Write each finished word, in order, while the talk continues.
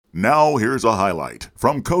Now here's a highlight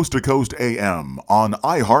from Coast to Coast AM on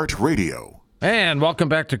iHeartRadio. And welcome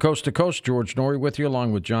back to Coast. George Noory with you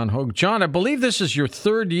along with John Hogue. John, I believe this is your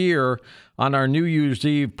third year on our New Year's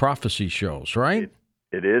Eve prophecy shows, right?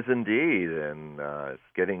 It is indeed. And it's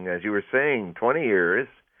getting, as you were saying, 20 years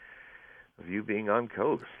of you being on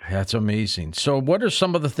Coast. That's amazing. So what are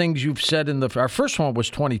some of the things you've said in our first one was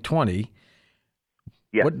 2020.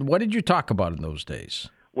 Yeah. What did you talk about in those days?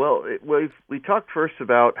 Well, we talked first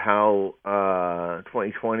about how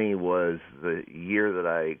 2020 was the year that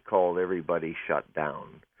I called everybody shut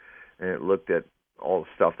down. And it looked at all the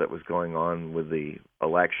stuff that was going on with the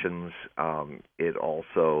elections. It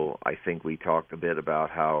also, I think we talked a bit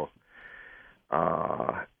about how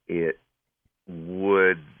it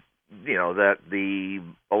would, that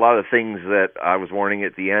a lot of things that I was warning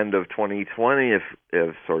at the end of 2020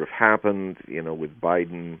 if sort of happened, with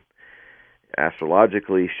Biden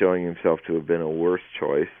astrologically showing himself to have been a worse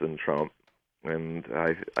choice than Trump. And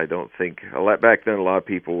I don't think, back then a lot of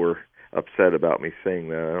people were upset about me saying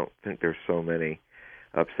that. I don't think there's so many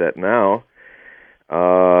upset now.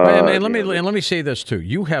 And let me say this too.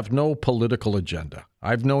 You have no political agenda.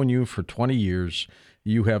 I've known you for 20 years.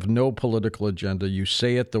 You have no political agenda. You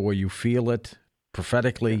say it the way you feel it,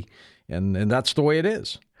 prophetically, and that's the way it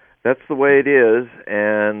is. That's the way it is,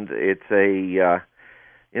 and it's the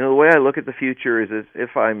way I look at the future is as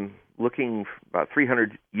if I'm looking about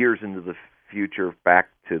 300 years into the future back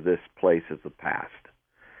to this place of the past,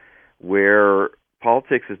 where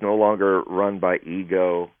politics is no longer run by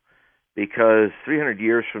ego, because 300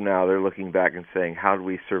 years from now, they're looking back and saying, how do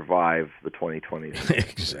we survive the 2020s?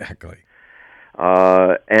 Exactly.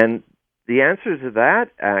 And the answer to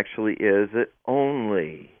that actually is that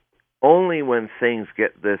only when things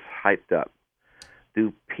get this hyped up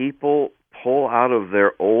do people pull out of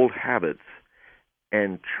their old habits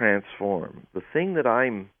and transform. The thing that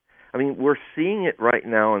we're seeing it right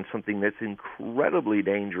now in something that's incredibly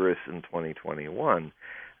dangerous in 2021,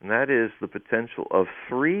 and that is the potential of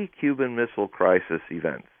 3 Cuban Missile Crisis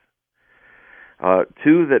events.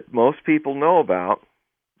 2 that most people know about,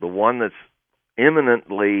 the one that's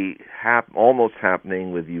imminently almost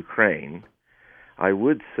happening with Ukraine. I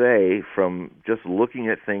would say, from just looking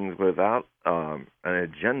at things without an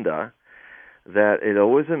agenda, that it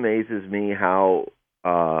always amazes me how,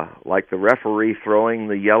 like the referee throwing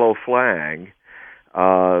the yellow flag,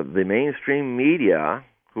 the mainstream media,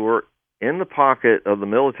 who are in the pocket of the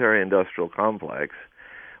military-industrial complex,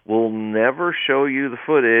 will never show you the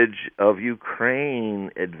footage of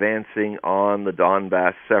Ukraine advancing on the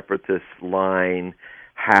Donbass separatist line,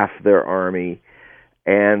 half their army,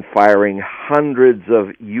 and firing hundreds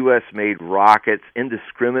of U.S.-made rockets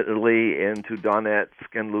indiscriminately into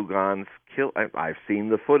Donetsk and Lugansk. I've seen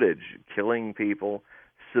the footage, killing people,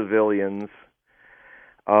 civilians.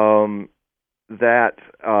 That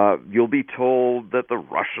you'll be told that the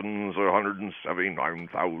Russians are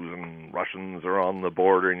 179,000 Russians are on the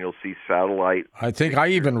border, and you'll see satellite. I think I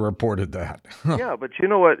even reported that. Yeah, but you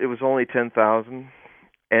know what? It was only 10,000.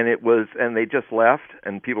 And they just left,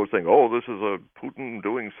 and people were saying, "Oh, this is a Putin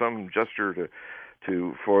doing some gesture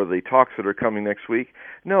for the talks that are coming next week."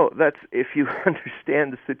 No, that's if you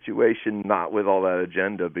understand the situation, not with all that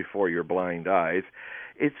agenda before your blind eyes.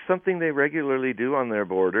 It's something they regularly do on their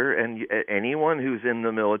border, and anyone who's in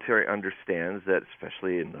the military understands that,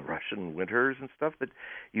 especially in the Russian winters and stuff, that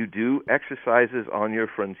you do exercises on your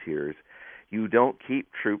frontiers. You don't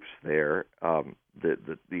keep troops there.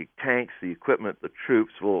 The tanks, the equipment, the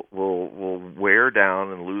troops will wear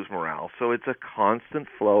down and lose morale. So it's a constant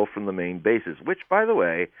flow from the main bases, which, by the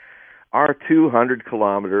way, are 200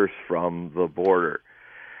 kilometers from the border.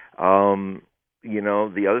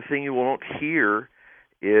 The other thing you won't hear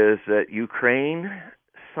is that Ukraine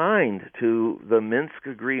signed to the Minsk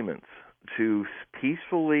agreements to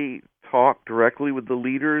peacefully talk directly with the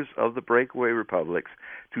leaders of the breakaway republics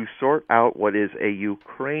to sort out what is a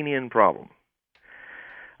Ukrainian problem.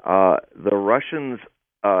 The Russians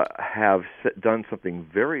have done something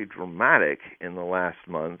very dramatic in the last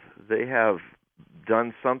month. They have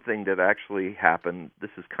done something that actually happened.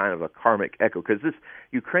 This is kind of a karmic echo, because this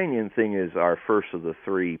Ukrainian thing is our first of the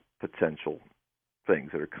 3 potential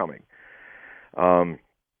things that are coming.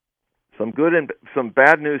 Some good and some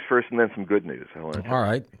bad news first, and then some good news. All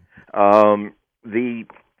right.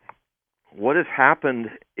 What has happened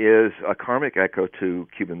is a karmic echo to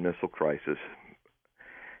Cuban Missile Crisis.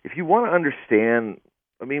 If you want to understand,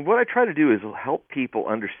 what I try to do is help people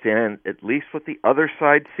understand at least what the other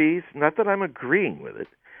side sees. Not that I'm agreeing with it,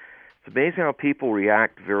 It's amazing how people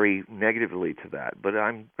react very negatively to that, but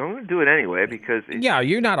I'm going to do it anyway because...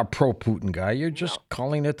 you're not a pro-Putin guy. You're just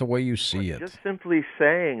calling it the way you see it. Just simply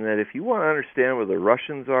saying that if you want to understand where the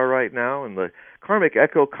Russians are right now, and the karmic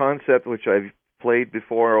echo concept, which I've played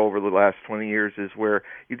before over the last 20 years, is where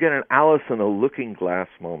you get an Alice in a looking glass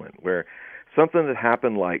moment, where something that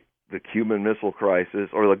happened like the Cuban Missile Crisis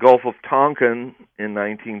or the Gulf of Tonkin in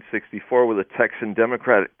 1964 with a Texan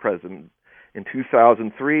Democratic president. In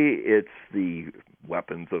 2003, it's the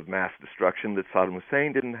weapons of mass destruction that Saddam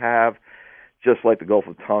Hussein didn't have, just like the Gulf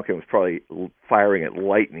of Tonkin was probably firing at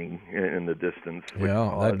lightning in the distance.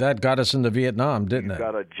 Yeah, that got us into Vietnam, didn't it?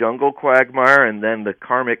 Got a jungle quagmire, and then the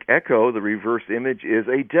karmic echo, the reverse image, is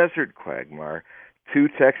a desert quagmire. 2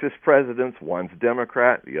 Texas presidents, one's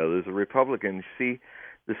Democrat, the other's a Republican. You see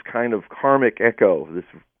this kind of karmic echo, this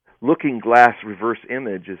looking glass reverse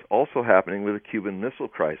image is also happening with the Cuban Missile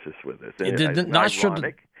Crisis with us.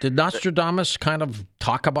 Did Nostradamus kind of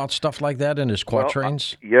talk about stuff like that in his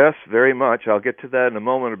quatrains? Yes, very much. I'll get to that in a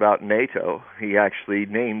moment about NATO. He actually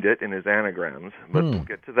named it in his anagrams, but we'll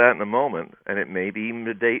get to that in a moment, and it may be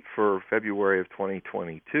the date for February of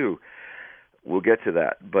 2022. We'll get to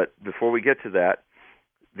that. But before we get to that,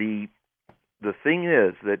 the thing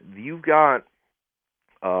is that you've got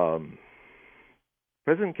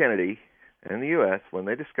President Kennedy and the U.S., when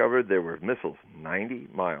they discovered there were missiles 90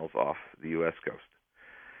 miles off the U.S. coast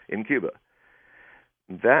in Cuba,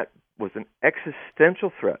 that was an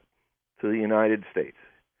existential threat to the United States.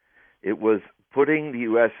 It was putting the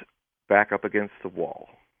U.S. back up against the wall.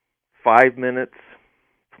 5 minutes,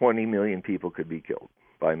 20 million people could be killed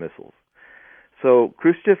by missiles. So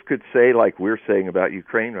Khrushchev could say, like we're saying about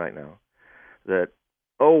Ukraine right now, that,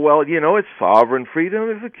 oh, well, it's sovereign freedom.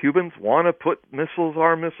 If the Cubans want to put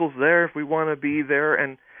our missiles there, if we want to be there.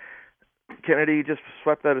 And Kennedy just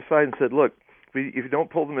swept that aside and said, look, if you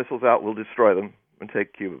don't pull the missiles out, we'll destroy them and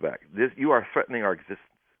take Cuba back. You are threatening our existence.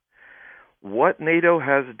 What NATO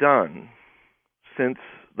has done since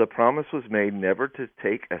the promise was made never to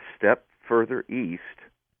take a step further east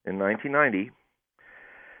in 1990,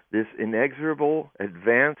 this inexorable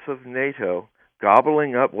advance of NATO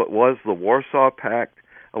gobbling up what was the Warsaw Pact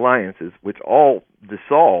alliances, which all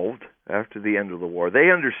dissolved after the end of the war.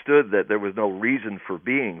 They understood that there was no reason for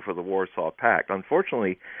being for the Warsaw Pact.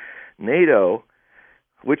 Unfortunately, NATO,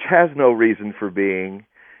 which has no reason for being,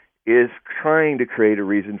 is trying to create a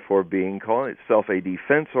reason for being, calling itself a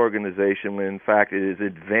defense organization, when in fact it is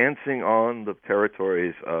advancing on the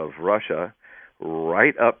territories of Russia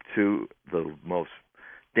right up to the most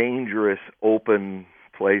dangerous open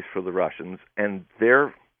place for the Russians, and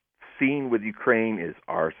their scene with Ukraine is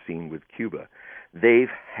our scene with Cuba. They've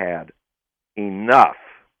had enough,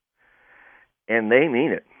 and they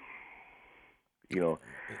mean it.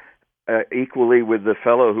 Equally with the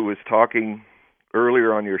fellow who was talking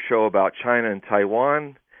earlier on your show about China and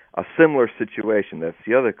Taiwan, a similar situation. That's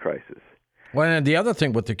the other crisis. Well, and the other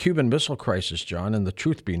thing with the Cuban Missile Crisis, John, and the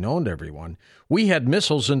truth be known to everyone, we had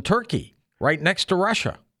missiles in Turkey, right next to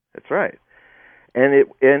Russia. That's right. And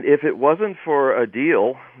if it wasn't for a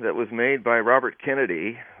deal that was made by Robert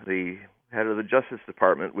Kennedy, the head of the Justice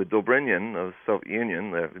Department, with Dobrynin of the Soviet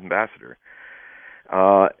Union, the ambassador,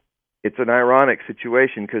 it's an ironic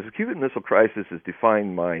situation because the Cuban Missile Crisis has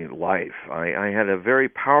defined my life. I had a very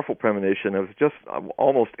powerful premonition. I was just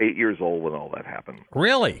almost 8 years old when all that happened.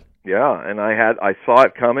 Really? Yeah, and I saw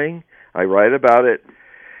it coming. I write about it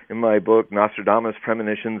in my book, Nostradamus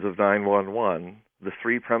Premonitions of 9/11. The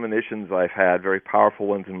 3 premonitions I've had, very powerful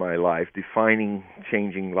ones in my life, defining,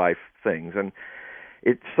 changing life things. And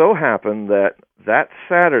it so happened that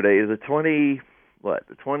Saturday, the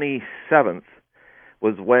 27th,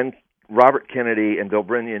 was when Robert Kennedy and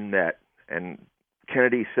Dobrynin met. And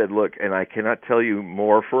Kennedy said, look, and I cannot tell you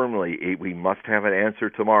more firmly, we must have an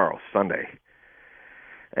answer tomorrow, Sunday.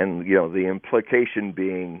 And, the implication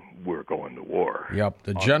being we're going to war. Yep,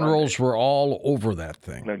 the generals were all over that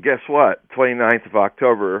thing. Now, guess what? 29th of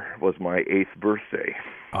October was my 8th birthday.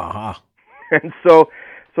 Uh-huh. And so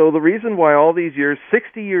the reason why all these years,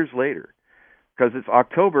 60 years later, because it's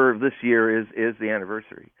October of this year is the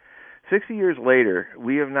anniversary. 60 years later,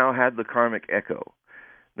 we have now had the karmic echo.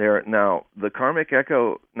 Now, the karmic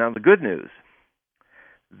echo, now the good news,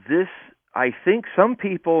 this, I think some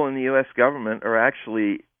people in the U.S. government are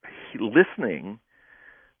actually listening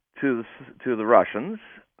to the Russians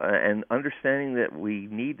and understanding that we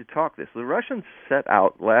need to talk this. The Russians set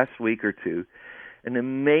out last week or two an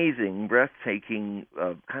amazing, breathtaking,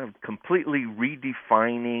 kind of completely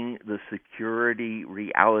redefining the security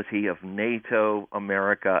reality of NATO,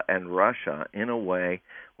 America, and Russia in a way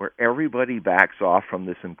where everybody backs off from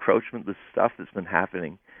this encroachment, this stuff that's been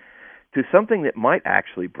happening to something that might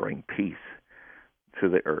actually bring peace to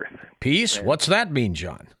the earth. Peace? What's that mean,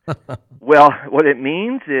 John? Well, what it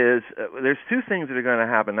means is there's two things that are going to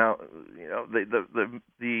happen. Now,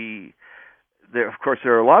 of course,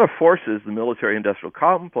 there are a lot of forces, the military-industrial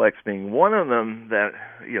complex being one of them, that,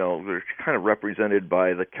 they're kind of represented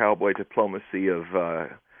by the cowboy diplomacy of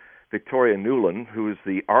Victoria Nuland, who is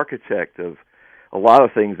the architect of a lot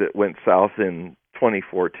of things that went south in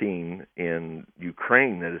 2014 in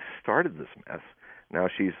Ukraine that has started this mess. Now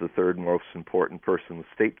she's the third most important person in the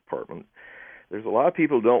State Department. There's a lot of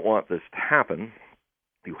people who don't want this to happen.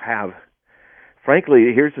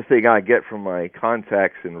 Frankly, here's the thing I get from my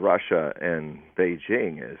contacts in Russia and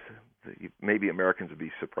Beijing is, maybe Americans would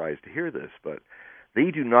be surprised to hear this, but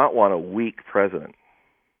they do not want a weak president.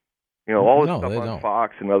 All this stuff on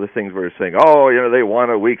Fox and other things where they're saying, they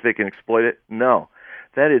want a weak, they can exploit it. No,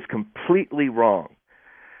 that is completely wrong.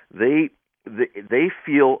 They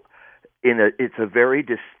feel it's a very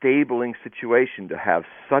destabilizing situation to have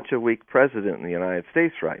such a weak president in the United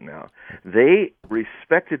States right now. They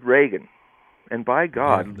respected Reagan, and by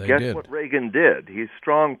God, guess what Reagan did? He's a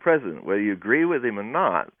strong president. Whether you agree with him or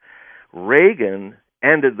not, Reagan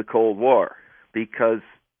ended the Cold War because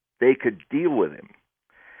they could deal with him.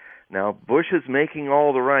 Now, Bush is making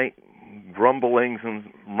all the right grumblings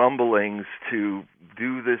and mumblings to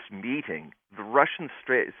do this meeting. The Russians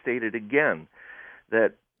stated again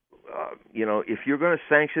that, if you're going to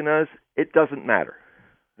sanction us, it doesn't matter.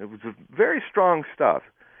 It was very strong stuff.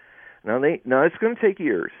 Now it's going to take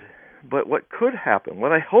years, but what could happen,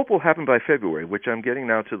 what I hope will happen by February, which I'm getting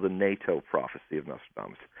now to the NATO prophecy of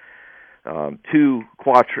Nostradamus,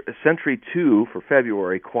 Century 2 for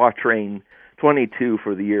February, Quatrain 22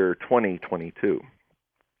 for the year 2022.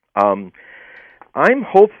 I'm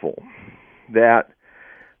hopeful that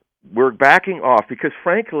we're backing off because,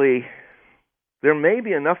 frankly, there may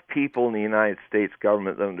be enough people in the United States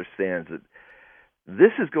government that understands that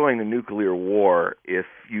this is going to nuclear war if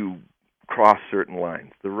you cross certain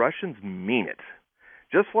lines. The Russians mean it,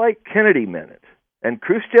 just like Kennedy meant it. And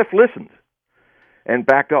Khrushchev listened and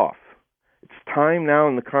backed off. It's time now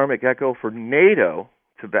in the karmic echo for NATO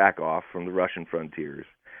to back off from the Russian frontiers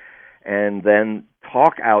and then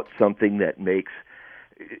talk out something that makes...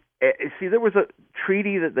 See, there was a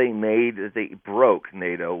treaty that they made, that they broke,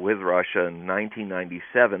 NATO, with Russia in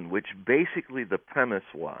 1997, which basically the premise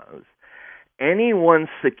was anyone's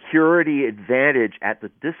security advantage at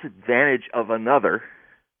the disadvantage of another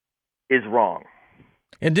is wrong.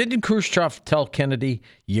 And didn't Khrushchev tell Kennedy,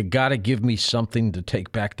 "You got to give me something to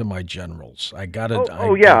take back to my generals. I got to."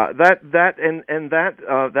 That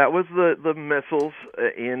was the missiles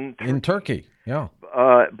in Turkey. Yeah.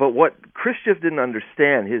 But what Khrushchev didn't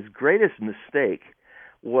understand, his greatest mistake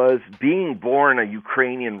was being born a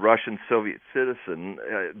Ukrainian, Russian, Soviet citizen.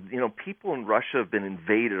 People in Russia have been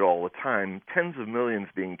invaded all the time, tens of millions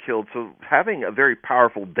being killed. So having a very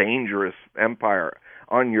powerful, dangerous empire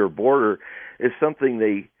on your border is something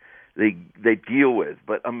they deal with.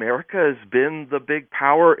 But America has been the big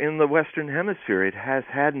power in the Western Hemisphere. It has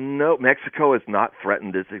had Mexico has not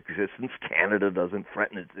threatened its existence. Canada doesn't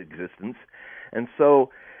threaten its existence. And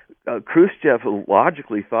so Khrushchev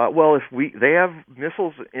logically thought, well, if they have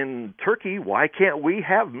missiles in Turkey, why can't we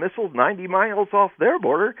have missiles 90 miles off their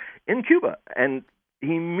border in Cuba? And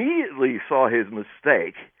he immediately saw his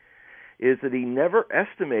mistake, is that he never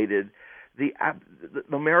estimated the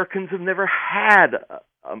Americans have never had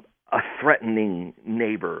a threatening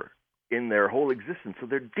neighbor in their whole existence, so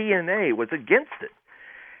their DNA was against it.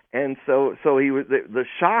 And so he was the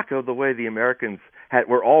shock of the way the Americans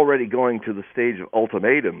were already going to the stage of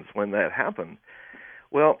ultimatums when that happened.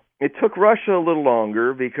 Well, it took Russia a little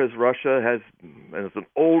longer because Russia as an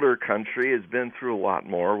older country, has been through a lot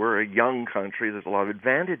more. We're a young country. There's a lot of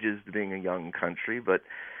advantages to being a young country, but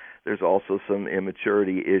there's also some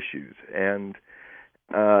immaturity issues. And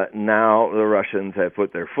now the Russians have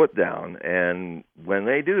put their foot down, and when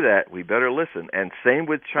they do that, we better listen. And same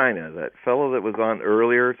with China. That fellow that was on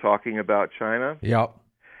earlier talking about China. Yep.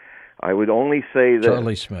 I would only say that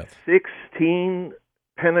Charlie Smith. 16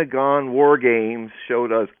 Pentagon war games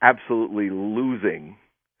showed us absolutely losing,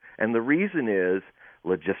 and the reason is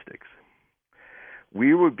logistics.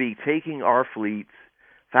 We would be taking our fleets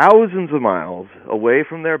thousands of miles away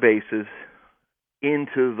from their bases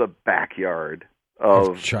into the backyard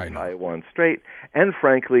of China. Taiwan Strait. And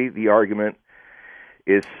frankly, the argument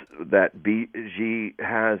is that Xi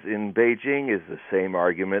has in Beijing is the same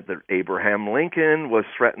argument that Abraham Lincoln was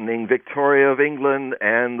threatening Victoria of England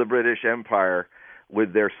and the British Empire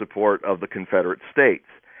with their support of the Confederate States.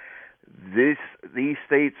 These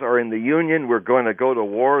states are in the Union. We're going to go to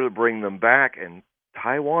war to bring them back, and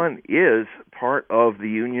Taiwan is part of the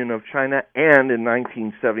Union of China, and in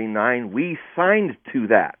 1979 we signed to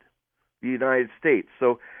that, the United States.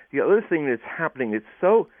 So the other thing that's happening, it's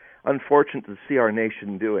so unfortunate to see our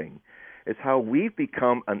nation doing, is how we've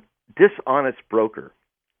become a dishonest broker.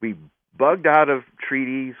 We bugged out of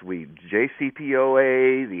treaties,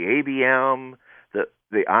 JCPOA, the ABM,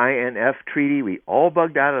 the INF treaty, we all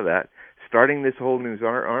bugged out of that, starting this whole new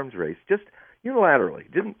arms race, just unilaterally,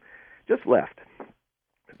 just left.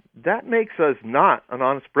 That makes us not an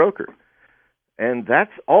honest broker. And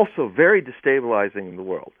that's also very destabilizing in the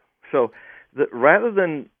world. So rather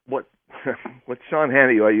than what Sean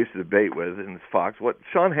Hannity, who I used to debate with in Fox, what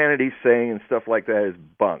Sean Hannity's saying and stuff like that is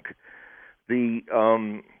bunk. The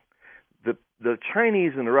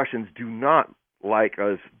Chinese and the Russians do not like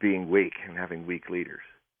us being weak and having weak leaders.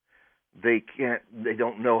 They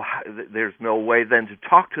don't know how, there's no way then to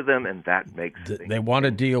talk to them, and that makes they want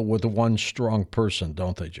to deal with one strong person,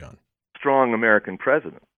 don't they, John? Strong American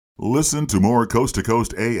president. Listen to more Coast to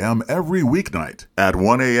Coast AM every weeknight at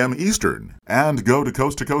 1 a.m. Eastern, and go to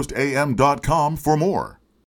coasttocoastam.com for more.